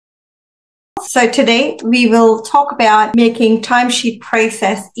So today we will talk about making timesheet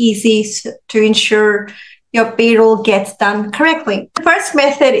process easy to ensure your payroll gets done correctly. The first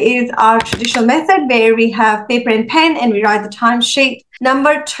method is our traditional method where we have paper and pen and we write the timesheet.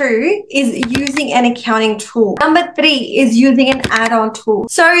 Number 2 is using an accounting tool. Number 3 is using an add-on tool.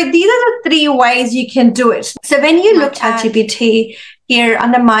 So these are the 3 ways you can do it. So when you look at GPT here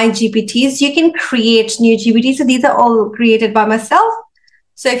under my GPTs, you can create new GPTs. So these are all created by myself.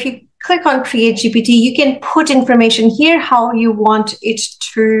 So if you click on Create GPT, you can put information here how you want it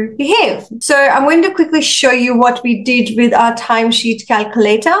to behave. So I'm going to quickly show you what we did with our timesheet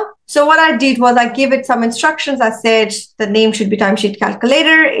calculator. So what I did was I gave it some instructions. I said the name should be timesheet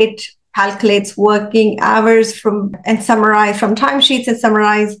calculator. It calculates working hours and summarize from timesheets and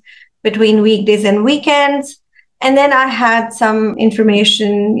summarize between weekdays and weekends. And then I had some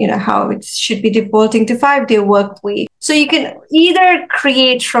information, how it should be defaulting to 5-day work week. So you can either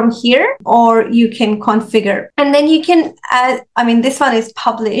create from here or you can configure. And then you can add, this one is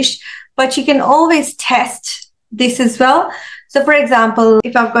published, but you can always test this as well. So for example,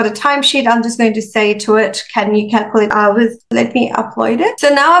 if I've got a timesheet, I'm just going to say to it, can you calculate hours? Let me upload it. So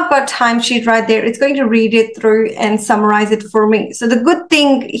now I've got timesheet right there. It's going to read it through and summarize it for me. So the good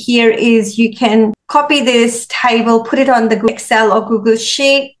thing here is you can copy this table, put it on the Excel or Google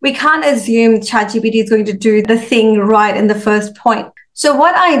Sheet. We can't assume ChatGPT is going to do the thing right in the first point. So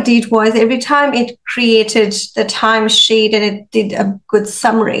what I did was every time it created the timesheet and it did a good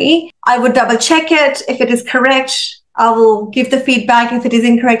summary, I would double check it. If it is correct, I will give the feedback. If it is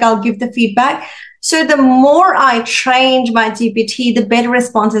incorrect, I'll give the feedback. So the more I trained my GPT, the better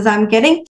responses I'm getting.